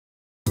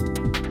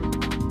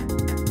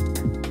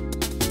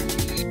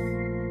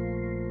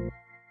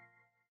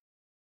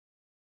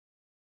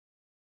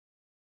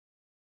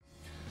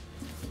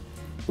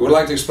We would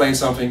like to explain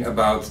something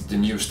about the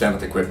new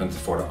standard equipment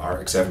for the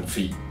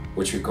RX-7V,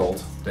 which we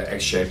called the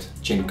X-shaped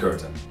chin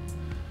curtain.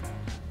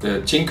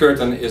 The chin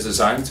curtain is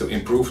designed to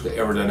improve the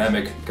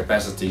aerodynamic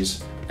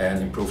capacities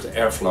and improve the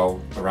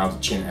airflow around the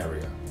chin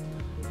area.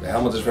 The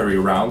helmet is very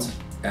round,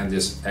 and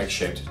this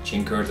X-shaped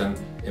chin curtain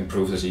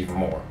improves this even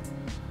more.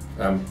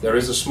 There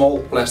is a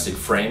small plastic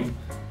frame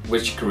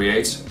which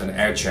creates an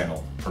air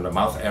channel from the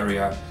mouth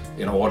area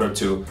in order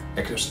to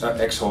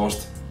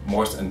exhaust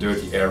moist and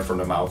dirty air from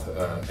the mouth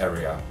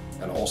area,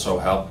 and also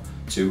help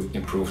to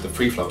improve the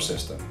free flow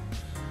system.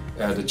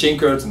 The chin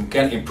curtain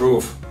can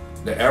improve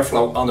the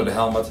airflow under the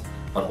helmet,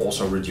 but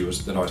also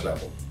reduce the noise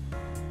level.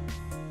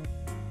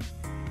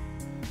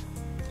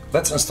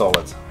 Let's install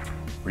it.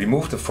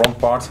 Remove the front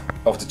part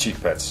of the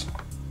cheek pads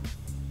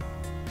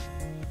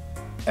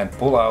and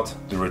pull out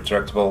the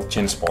retractable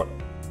chin spoiler.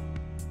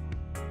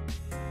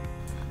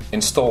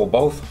 Install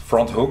both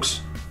front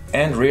hooks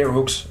and rear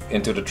hooks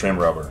into the trim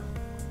rubber.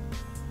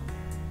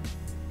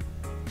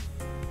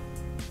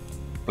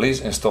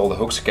 Please install the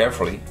hooks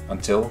carefully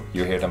until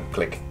you hear them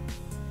click.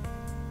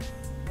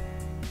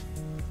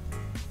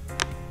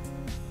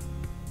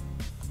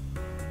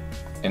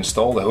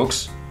 Install the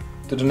hooks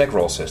to the neck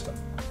roll system.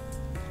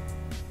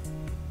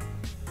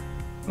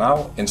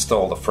 Now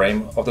install the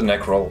frame of the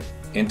neck roll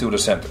into the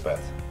center pad.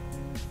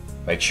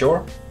 Make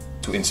sure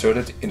to insert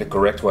it in the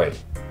correct way.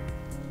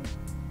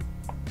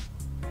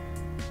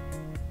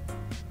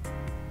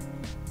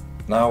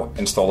 Now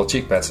install the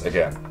cheek pads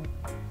again.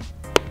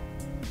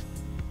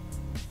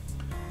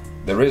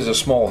 There is a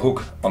small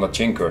hook on the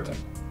chin curtain.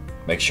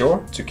 Make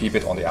sure to keep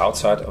it on the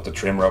outside of the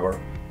trim rubber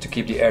to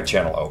keep the air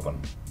channel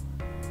open.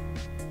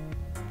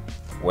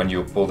 When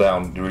you pull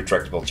down the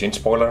retractable chin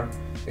spoiler,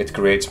 it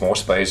creates more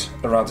space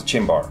around the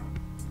chin bar,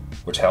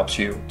 which helps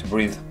you to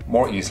breathe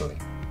more easily.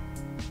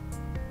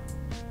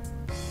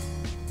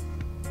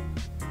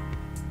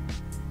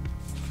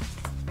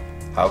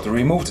 How to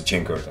remove the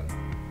chin curtain?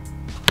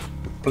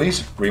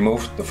 Please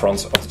remove the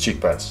fronts of the cheek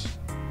pads.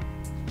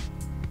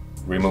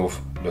 Remove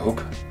the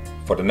hook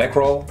for the neck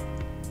roll.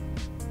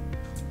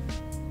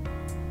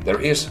 There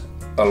is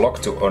a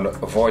lock to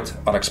avoid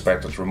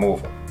unexpected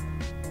removal.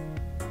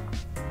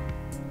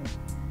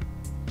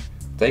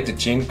 Take the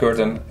chin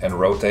curtain and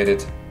rotate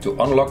it to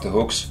unlock the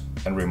hooks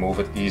and remove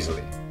it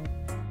easily.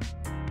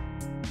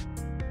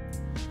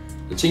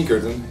 The chin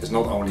curtain is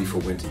not only for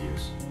winter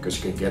use,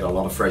 because you can get a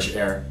lot of fresh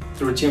air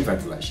through the chin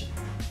ventilation.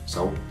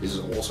 So this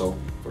is also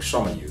for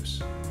summer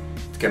use.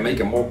 It can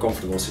make a more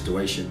comfortable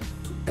situation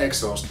to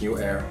exhaust new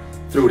air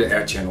through the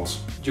air channels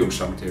during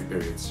summer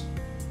periods.